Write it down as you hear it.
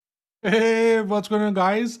Hey, what's going on,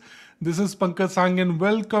 guys? This is Pankaj Sang, and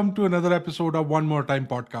welcome to another episode of One More Time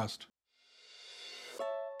podcast.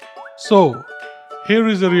 So, here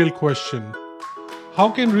is a real question. How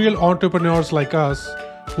can real entrepreneurs like us,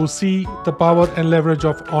 who see the power and leverage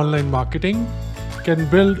of online marketing, can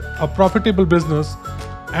build a profitable business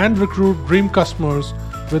and recruit dream customers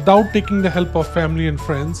without taking the help of family and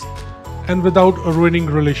friends and without ruining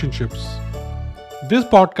relationships? This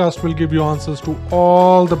podcast will give you answers to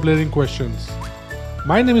all the blaring questions.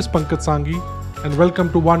 My name is Pankaj Sangi, and welcome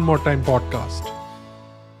to One More Time podcast.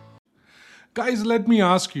 Guys, let me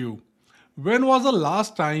ask you, when was the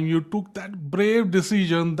last time you took that brave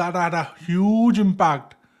decision that had a huge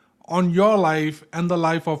impact on your life and the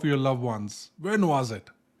life of your loved ones? When was it?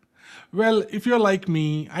 Well, if you're like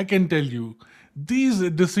me, I can tell you these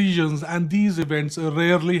decisions and these events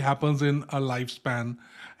rarely happens in a lifespan.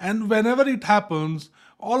 And whenever it happens,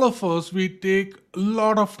 all of us we take a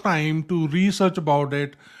lot of time to research about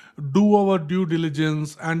it, do our due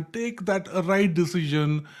diligence and take that right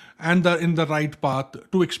decision and in the right path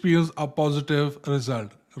to experience a positive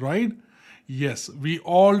result, right? Yes, we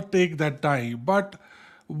all take that time. But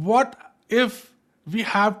what if we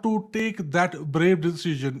have to take that brave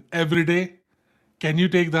decision every day? Can you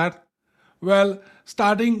take that? Well,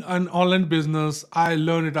 starting an online business, I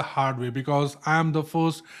learned it a hard way because I am the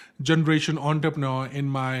first generation entrepreneur in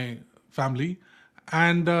my family.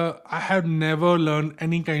 And I have never learned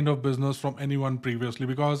any kind of business from anyone previously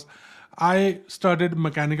because I studied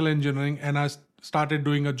mechanical engineering and started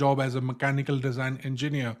doing a job as a mechanical design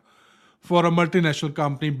engineer for a multinational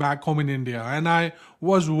company back home in India. And I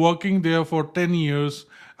was working there for 10 years.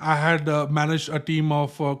 I had managed a team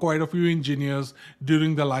of quite a few engineers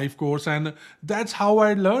during the life course, and that's how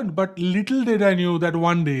I learned. But little did I knew that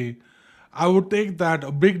one day I would take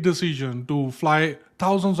that big decision to fly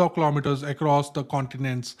thousands of kilometers across the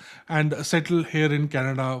continents and settle here in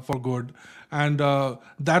Canada for good. And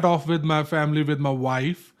that off with my family, with my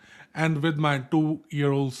wife, and with my 2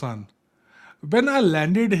 year old son. When I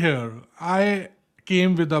landed here, I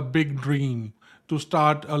came with a big dream to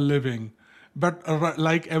start a living. But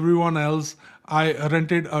like everyone else, I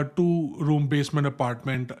rented a 2 room basement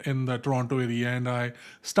apartment in the Toronto area and I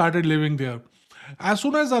started living there. As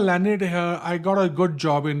soon as I landed here, I got a good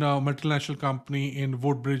job in a multinational company in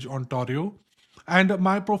Woodbridge, Ontario. And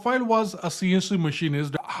my profile was a CNC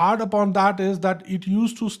machinist. Hard upon that is that it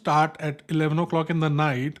used to start at 11 o'clock in the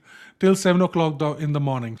night till 7 o'clock in the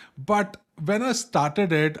morning. But when I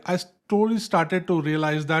started it, I slowly started to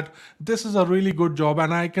realize that this is a really good job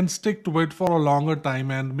and I can stick to it for a longer time.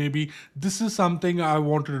 And maybe this is something I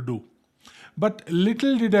wanted to do. But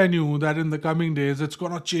little did I knew that in the coming days it's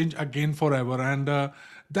gonna change again forever, and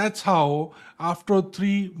that's how after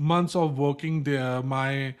 3 months of working there,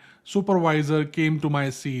 my supervisor came to my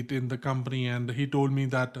seat in the company and he told me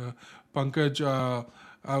that Pankaj,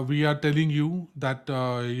 we are telling you that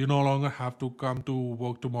you no longer have to come to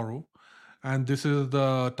work tomorrow, and this is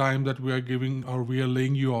the time that we are giving or we are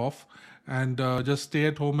laying you off, and just stay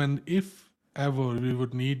at home, and if ever we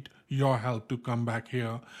would need your help to come back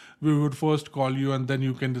here, we would first call you and then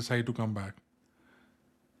you can decide to come back.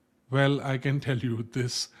 Well, I can tell you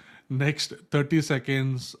this next 30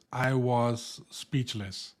 seconds, I was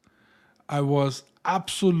speechless. I was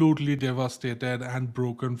absolutely devastated and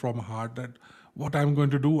broken from heart that what I'm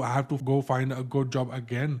going to do. I have to go find a good job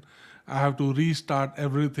again. I have to restart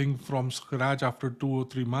everything from scratch after 2 or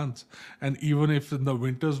 3 months. And even if in the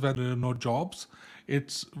winters where there are no jobs,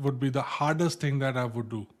 it would be the hardest thing that I would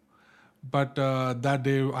do. But that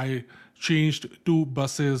day I changed 2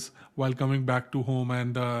 buses while coming back to home,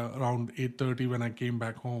 and around 8:30 when I came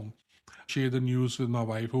back home, I shared the news with my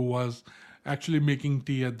wife, who was actually making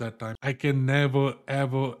tea at that time. I can never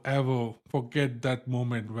ever ever forget that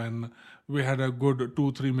moment when we had a good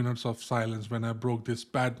 2 3 minutes of silence when I broke this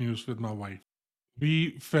bad news with my wife.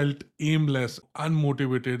 We felt aimless,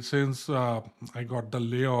 unmotivated since I got the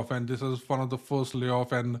layoff, and this is one of the first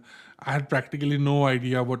layoff, and I had practically no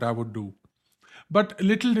idea what I would do. But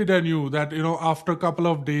little did I knew that, after a couple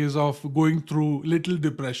of days of going through little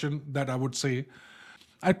depression, that I would say,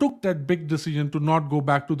 I took that big decision to not go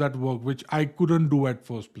back to that work which I couldn't do at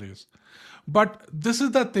first place. But this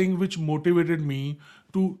is the thing which motivated me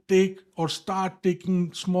to take or start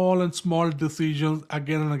taking small and small decisions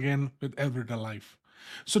again and again with everyday life.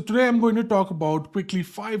 So today I'm going to talk about quickly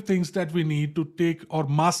 5 things that we need to take or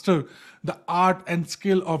master the art and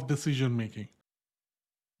skill of decision making.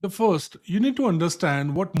 The first, you need to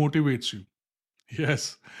understand what motivates you.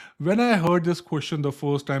 Yes, when I heard this question the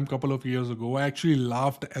first time couple of years ago, I actually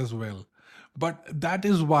laughed as well. But that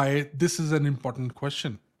is why this is an important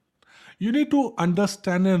question. You need to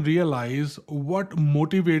understand and realize what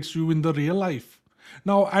motivates you in the real life.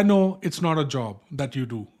 Now, I know it's not a job that you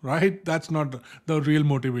do, right? That's not the real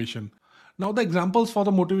motivation. Now, the examples for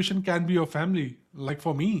the motivation can be your family. Like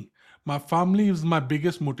for me, my family is my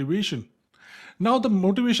biggest motivation. Now, the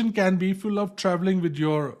motivation can be if you love traveling with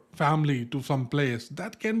your family to some place,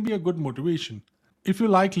 that can be a good motivation. If you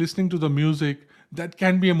like listening to the music, that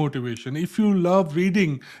can be a motivation. If you love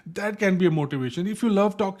reading, that can be a motivation. If you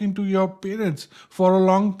love talking to your parents for a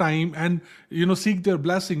long time and seek their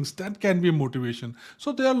blessings, that can be a motivation.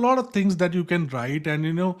 So there are a lot of things that you can write,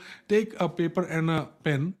 and take a paper and a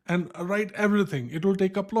pen and write everything. It will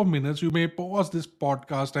take a couple of minutes. You may pause this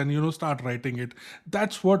podcast and start writing it.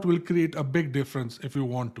 That's what will create a big difference if you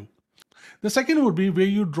want to. The second would be where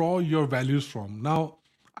you draw your values from. Now,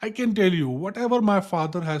 I can tell you, whatever my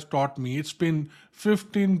father has taught me, it's been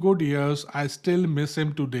 15 good years. I still miss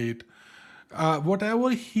him to date. Whatever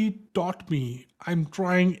he taught me, I'm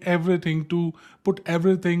trying everything to put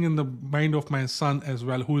everything in the mind of my son as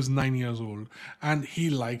well, who is 9 years old, and he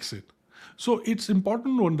likes it. So it's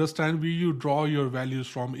important to understand where you draw your values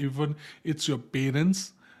from, even it's your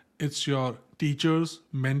parents, it's your teachers,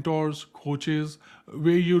 mentors, coaches,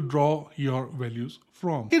 where you draw your values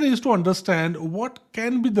from. It is to understand what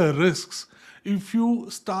can be the risks if you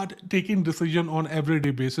start taking decision on everyday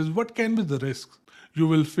basis. What can be the risks? You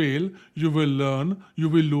will fail, you will learn, you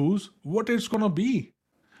will lose. What it's gonna be?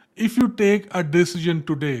 If you take a decision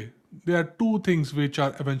today, there are two things which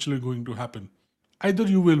are eventually going to happen. Either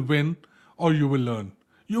you will win or you will learn.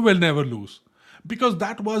 You will never lose. Because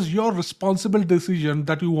that was your responsible decision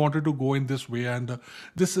that you wanted to go in this way, and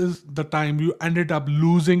this is the time you ended up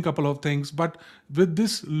losing couple of things. But with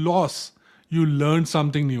this loss, you learn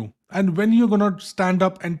something new. And when you're going to stand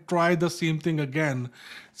up and try the same thing again,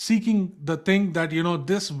 seeking the thing that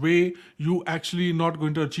this way you actually not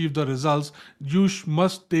going to achieve the results, you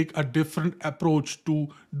must take a different approach to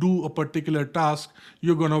do a particular task,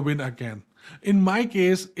 you're going to win again. In my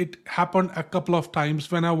case, it happened a couple of times.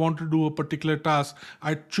 When I want to do a particular task,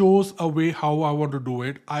 I chose a way how I want to do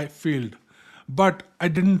it. I failed, but I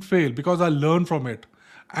didn't fail because I learned from it.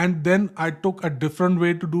 And then I took a different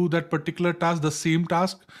way to do that particular task, the same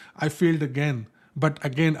task. I failed again, but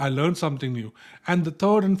again I learned something new. And the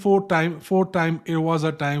third and fourth time, it was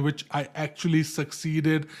a time which I actually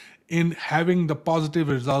succeeded in having the positive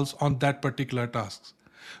results on that particular task.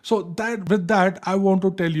 So that with that, I want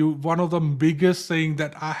to tell you one of the biggest saying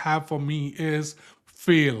that I have for me is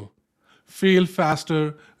fail. Fail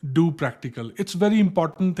faster, do practical. It's very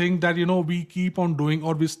important thing that we keep on doing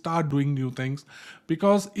or we start doing new things,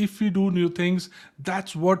 because if we do new things,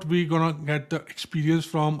 that's what we're gonna get the experience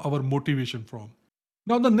from, our motivation from.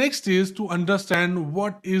 Now, the next is to understand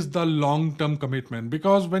what is the long term commitment,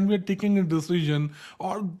 because when we're taking a decision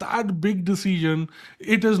or that big decision,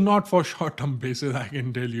 it is not for short term basis. I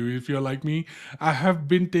can tell you, if you're like me, I have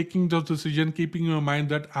been taking those decision keeping in mind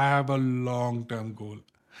that I have a long term goal.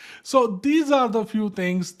 So, these are the few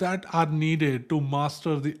things that are needed to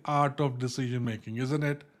master the art of decision making, isn't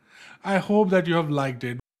it? I hope that you have liked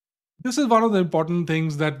it. This is one of the important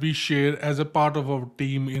things that we share as a part of our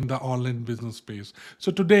team in the online business space.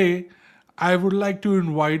 So today, I would like to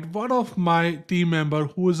invite one of my team member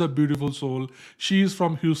who is a beautiful soul. She is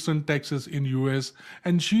from Houston, Texas in US,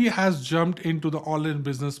 and she has jumped into the online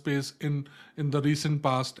business space in the recent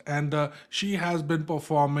past, and she has been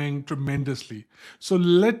performing tremendously. So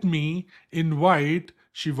let me invite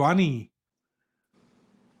Shivani.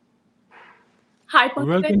 Hi, Pankaj.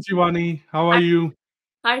 Welcome, Shivani. How are Hi, you?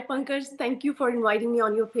 hi, Pankaj. Thank you for inviting me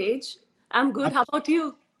on your page. I'm good. How about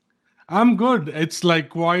you? I'm good. It's like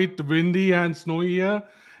quite windy and snowy here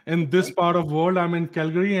in this part of world. I'm in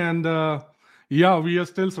Calgary, and yeah, we are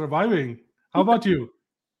still surviving. How about you?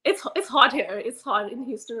 It's hot here. It's hot in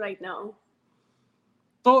Houston right now.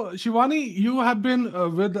 So, Shivani, you have been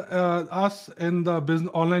with us in the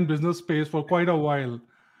online business space for quite a while.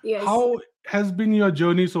 Yes. How has been your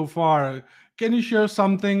journey so far? Can you share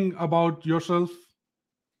something about yourself?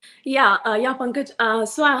 Yeah, Pankaj.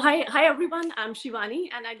 Hi, everyone. I'm Shivani,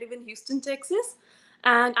 and I live in Houston, Texas,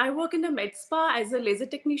 and I work in a med spa as a laser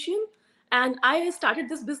technician. And I started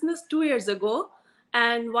this business 2 years ago.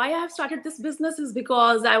 And why I have started this business is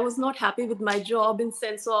because I was not happy with my job in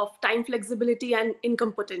sense of time flexibility and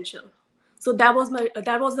income potential. So that was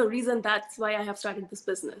the reason. That's why I have started this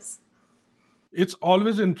business. It's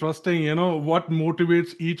always interesting, what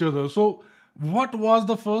motivates each other. So, what was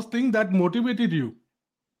the first thing that motivated you?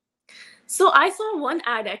 So I saw one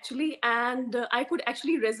ad actually, and I could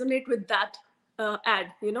actually resonate with that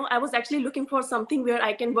ad. I was actually looking for something where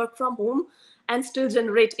I can work from home and still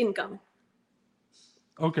generate income.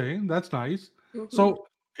 Okay, that's nice. Mhm. So,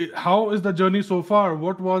 how is the journey so far?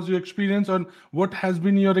 What was your experience, and what has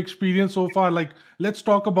been your experience so far? Like, let's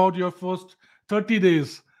talk about your first 30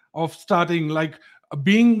 days of starting, like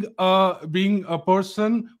being a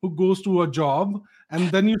person who goes to a job,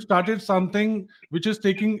 and then you started something which is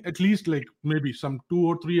taking at least like maybe some 2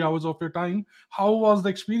 or 3 hours of your time. How was the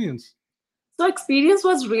experience? So experience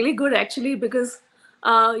was really good actually because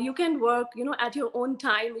you can work, at your own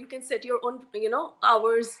time. You can set your own,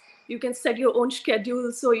 hours. You can set your own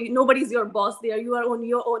schedule. So nobody's your boss there. You are on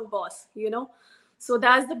your own boss. So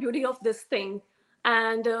that's the beauty of this thing.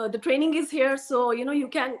 And the training is here, so you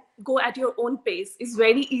can go at your own pace. It's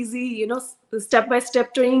very easy. The step by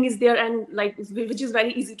step training is there, and like which is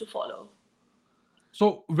very easy to follow.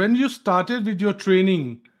 So, when you started with your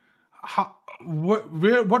training,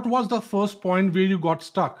 what was the first point where you got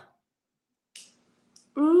stuck?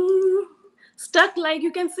 Mm, Stuck, like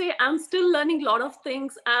you can say, I'm still learning a lot of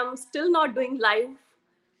things. I'm still not doing live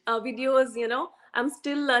videos. I'm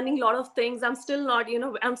still learning a lot of things. I'm still not,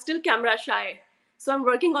 I'm still camera shy. So I'm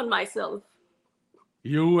working on myself.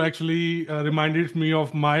 You actually reminded me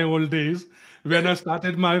of my old days when I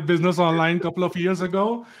started my business online a couple of years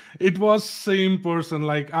ago. It was same person.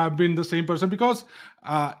 Like I've been the same person because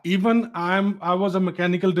even I was a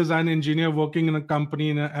mechanical design engineer working in a company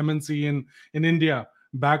in a MNC in India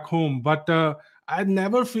back home. But I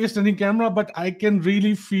never faced any camera. But I can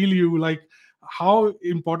really feel you like how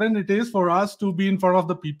important it is for us to be in front of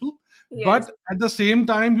the people. Yes, But at the same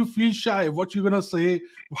time, you feel shy. What you're gonna say,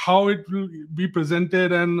 how it will be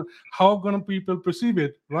presented, and how gonna people perceive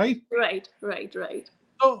it, right? right, right, right.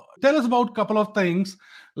 So tell us about a couple of things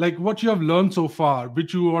like what you have learned so far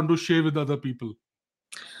which you want to share with other people.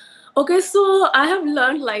 Okay, so I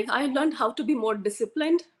learned how to be more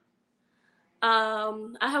disciplined.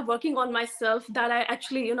 I have working on myself that I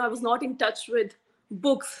actually, I was not in touch with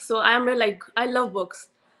books. So I am like, I love books.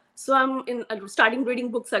 So I'm starting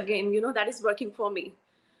reading books again. That is working for me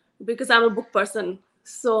because I'm a book person.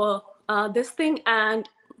 So this thing and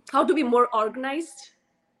how to be more organized.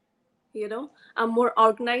 I'm more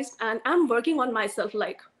organized and I'm working on myself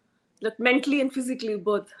like mentally and physically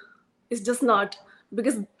both. It's just not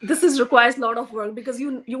because this is requires a lot of work because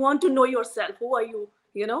you want to know yourself. Who are you?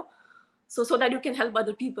 You know, so that you can help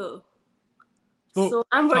other people. So So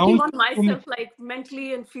I'm working sounds on to me, myself like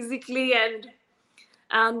mentally and physically, and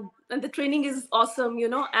the training is awesome.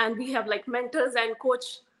 And we have like mentors and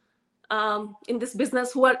coach in this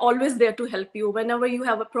business who are always there to help you. Whenever you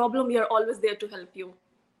have a problem, we are always there to help you.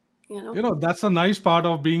 You know. that's a nice part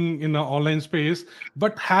of being in an online space.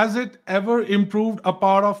 But has it ever improved a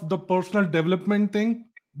part of the personal development thing?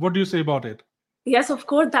 What do you say about it? Yes, of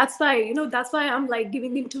course. That's why I'm like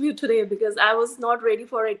giving the interview today because I was not ready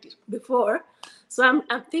for it before. So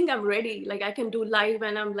I think I'm ready. Like I can do live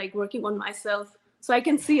and I'm like working on myself. So I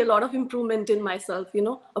can see a lot of improvement in myself,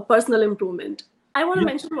 a personal improvement. I want to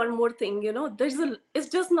Yeah, mention one more thing. It's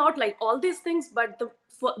just not like all these things, but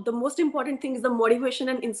the most important thing is the motivation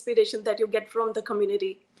and inspiration that you get from the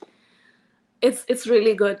community. It's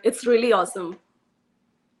really good. It's really awesome.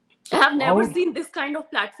 I have never how seen this kind of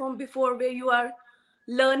platform before where you are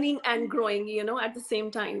learning and growing, at the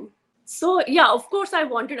same time. So, yeah, of course, I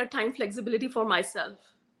wanted a time flexibility for myself.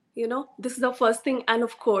 This is the first thing. And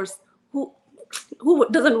of course, who who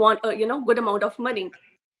doesn't want a good amount of money?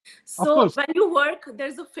 of So course. when you work,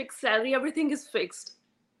 there's a fixed salary, everything is fixed.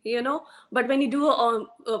 But when you do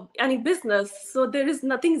any business, so there is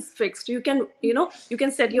nothing is fixed. You can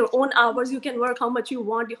set your own hours, you can work how much you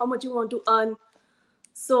want, how much you want to earn.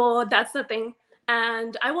 So that's the thing.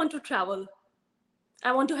 And I want to travel.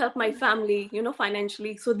 I want to help my family,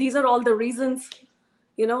 financially. So these are all the reasons,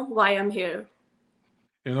 why I'm here.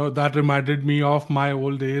 That reminded me of my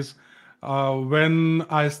old days when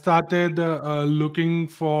I started looking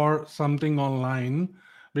for something online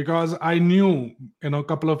because I knew, a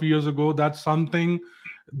couple of years ago that something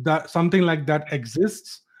like that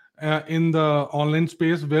exists in the online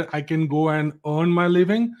space where I can go and earn my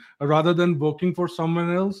living rather than working for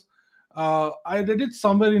someone else. I read it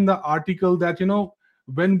somewhere in the article that,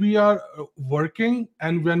 when we are working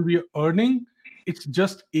and when we are earning, it's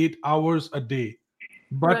just 8 hours a day,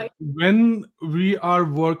 but Right, when we are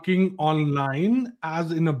working online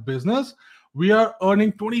as in a business, we are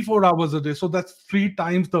earning 24 hours a day. So that's three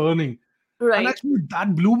times the earning. And right, actually,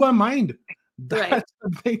 that blew my mind. right. That's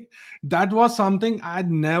something that was something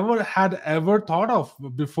I'd never had ever thought of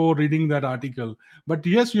before reading that article. But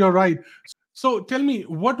yes, you're right. So tell me,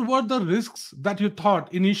 what were the risks that you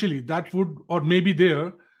thought initially that would, or maybe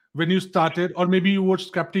there when you started, or maybe you were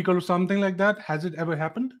skeptical or something like that? Has it ever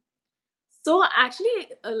happened? So actually,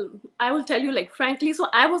 I will tell you, like frankly, so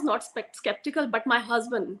I was not skeptical, but my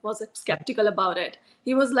husband was skeptical about it.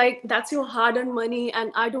 He was like, "That's your hard-earned money,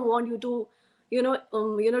 and I don't want you to,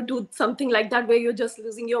 do something like that where you're just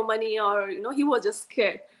losing your money." Or he was just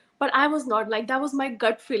scared. But I was not like that. Was my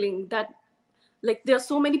gut feeling that like there are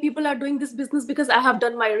so many people are doing this business because I have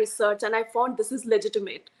done my research and I found this is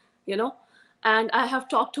legitimate, you know, and I have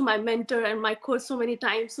talked to my mentor and my coach so many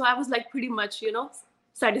times. So I was like pretty much,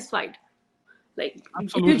 satisfied. Like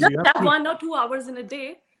if you just Absolutely, have absolutely. 1 or 2 hours in a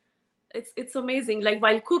day, it's amazing. Like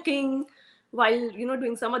while cooking, while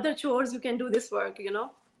doing some other chores, you can do this work.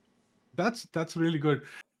 That's really good.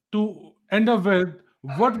 To end up with,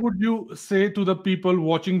 what would you say to the people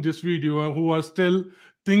watching this video who are still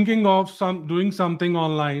thinking of some doing something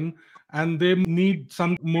online and they need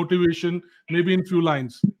some motivation, maybe in few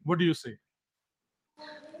lines? What do you say?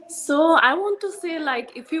 So I want to say,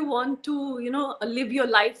 like, if you want to, live your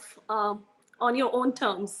life on your own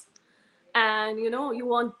terms, and you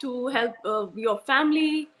want to help your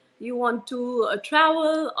family, you want to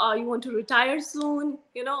travel, or you want to retire soon,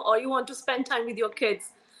 or you want to spend time with your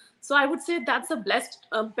kids. So I would say that's the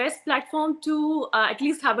best platform to at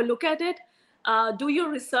least have a look at it. Do your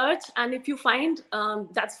research, and if you find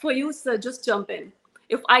that's for you, so just jump in.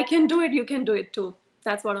 If I can do it, you can do it too.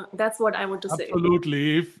 That's what I want to say.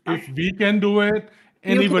 Absolutely. If we can do it,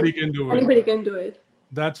 You can. anybody can do it. Anybody can do it.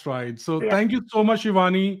 That's right. So Yeah. thank you so much,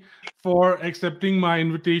 Shivani, for accepting my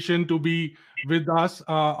invitation to be with us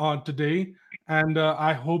on today. And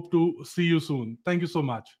I hope to see you soon. Thank you so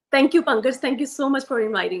much. Thank you, Pankaj. Thank you so much for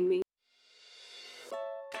inviting me.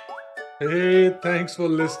 Hey, thanks for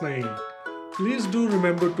listening. Please do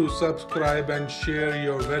remember to subscribe and share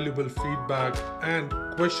your valuable feedback and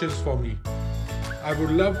questions for me. I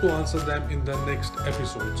would love to answer them in the next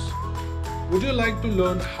episodes. Would you like to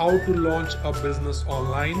learn how to launch a business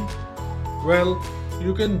online? Well,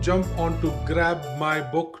 you can jump onto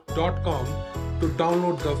grabmybook.com to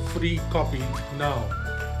download the free copy now.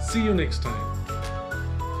 See you next time.